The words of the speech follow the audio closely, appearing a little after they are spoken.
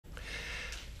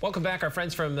Welcome back. Our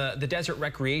friends from the Desert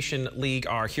Recreation League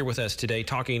are here with us today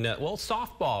talking, well,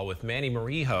 softball with Manny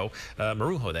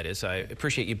Marujo, that is. I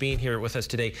appreciate you being here with us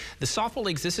today. The softball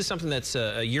leagues, this is something that's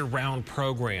a year-round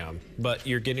program, but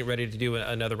you're getting ready to do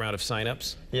another round of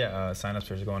sign-ups? Yeah, sign-ups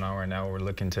are going on right now. We're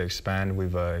looking to expand.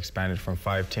 We've expanded from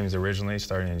 5 teams originally,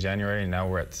 starting in January, and now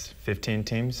we're at 15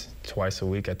 teams, twice a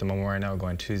week at the moment right now,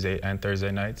 going Tuesday and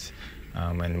Thursday nights.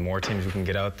 And the more teams we can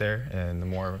get out there, and the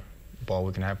more ball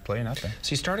we can have playing out there. So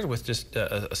you started with just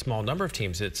a small number of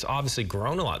teams. It's obviously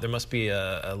grown a lot. There must be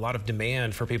a lot of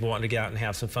demand for people wanting to get out and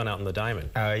have some fun out in the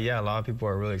diamond. Yeah, a lot of people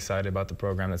are really excited about the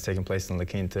program that's taking place in La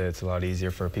Quinta. It's a lot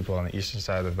easier for people on the eastern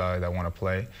side of the valley that want to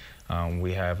play.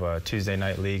 We have a Tuesday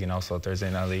night league and also a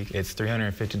Thursday night league. It's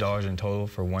 $350 in total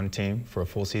for one team for a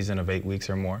full season of 8 weeks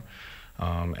or more.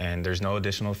 And there's no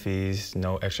additional fees,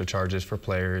 no extra charges for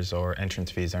players or entrance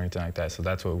fees or anything like that. So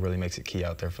that's what really makes it key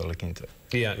out there for La Quinta.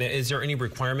 Yeah. Now, is there any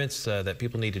requirements that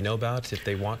people need to know about if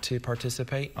they want to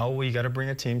participate? Oh, well, you got to bring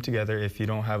a team together. If you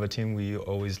don't have a team, we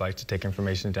always like to take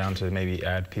information down to maybe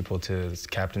add people to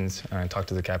captains and talk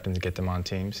to the captains and get them on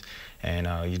teams. And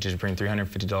you just bring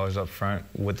 $350 up front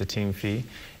with the team fee.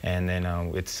 And then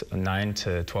it's 9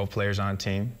 to 12 players on a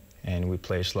team. And we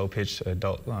play slow pitch,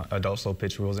 adult slow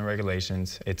pitch rules and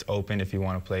regulations. It's open if you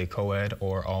want to play co-ed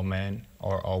or all men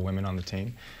or all women on the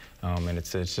team. And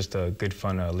it's just a good,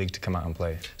 fun league to come out and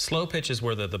play. Slow pitch is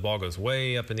where the ball goes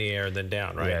way up in the air and then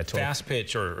down, right? Yeah, fast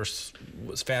pitch or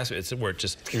fast, it's where it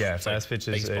just... Yeah, fast pitch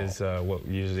is what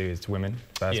usually it's women,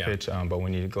 fast pitch. But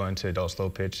when you go into adult slow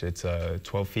pitch, it's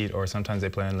 12 feet, or sometimes they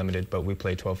play unlimited, but we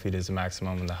play 12 feet as the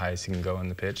maximum and the highest you can go in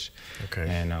the pitch. Okay.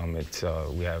 And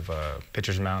we have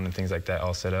pitcher's mound and things like that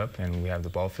all set up, and we have the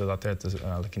ball field out there at the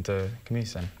La Quinta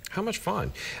Community Center. How much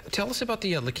fun. Tell us about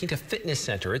the La Quinta Fitness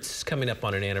Center. It's coming up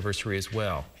on an anniversary as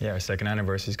well. Yeah, our second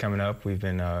anniversary is coming up. We've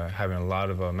been having a lot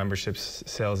of membership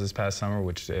sales this past summer,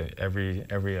 which every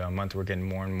month we're getting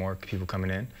more and more people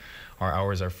coming in. Our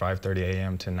hours are 5:30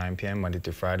 a.m. to 9 p.m. Monday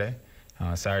through Friday.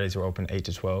 Saturdays we're open 8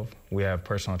 to 12. We have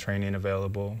personal training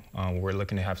available. We're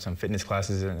looking to have some fitness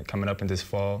classes coming up in this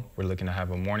fall. We're looking to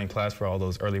have a morning class for all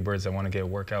those early birds that want to get a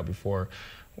workout before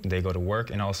they go to work,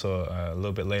 and also a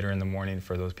little bit later in the morning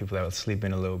for those people that will sleep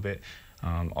in a little bit.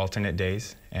 Alternate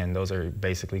days, and those are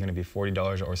basically going to be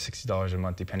 $40 or $60 a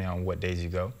month depending on what days you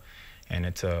go. And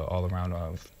it's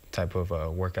all-around type of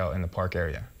workout in the park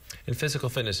area. In physical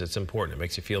fitness, it's important. It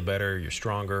makes you feel better, you're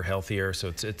stronger, healthier, so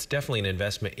it's definitely an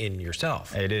investment in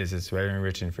yourself. It is. It's very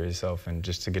enriching for yourself, and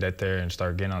just to get out there and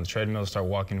start getting on the treadmill, start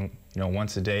walking,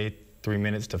 once a day, 3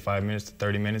 minutes to 5 minutes to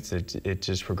 30 minutes, it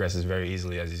just progresses very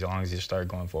easily as long as you start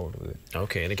going forward with it.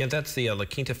 Okay, and again, that's the La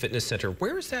Quinta Fitness Center.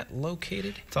 Where is that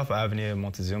located? It's off of Avenue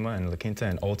Montezuma in La Quinta,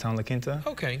 in Old Town La Quinta.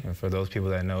 Okay. And for those people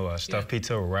that know Stuffed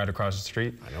Pizza, we're right across the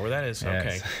street. I know where that is.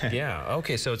 Yes. Okay. Yeah.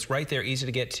 Okay, so it's right there, easy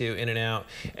to get to, in and out,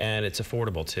 and it's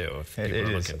affordable too if people are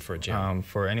looking for a gym.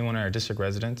 For anyone in our district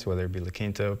residents, whether it be La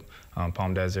Quinta,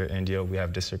 Palm Desert, Indio, we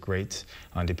have district rates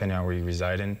depending on where you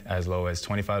reside in, as low as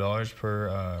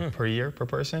 $25 per year per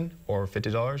person, or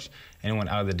 $50. Anyone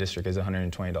out of the district is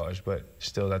 $120, but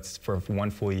still that's for one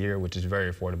full year, which is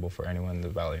very affordable for anyone in the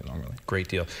valley normally. Great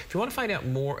deal. If you want to find out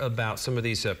more about some of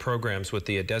these programs with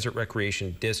the Desert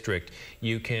Recreation District,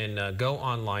 you can go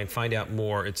online, find out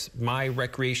more. It's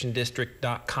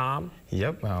myrecreationdistrict.com.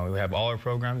 Yep, we have all our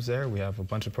programs there. We have a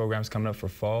bunch of programs coming up for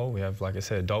fall. We have, like I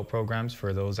said, adult programs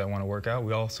for those that want to work out.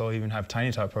 We also even have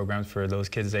Tiny Tot programs for those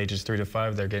kids ages 3 to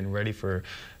 5. They're getting ready for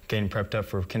getting prepped up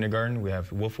for kindergarten. We have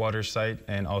Wolfwater site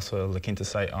and also La Quinta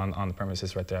site on the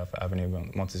premises right there off Avenue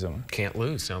Montezuma. Can't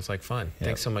lose. Sounds like fun. Yep.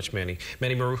 Thanks so much, Manny.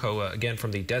 Manny Marujo, again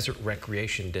from the Desert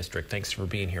Recreation District. Thanks for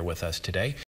being here with us today.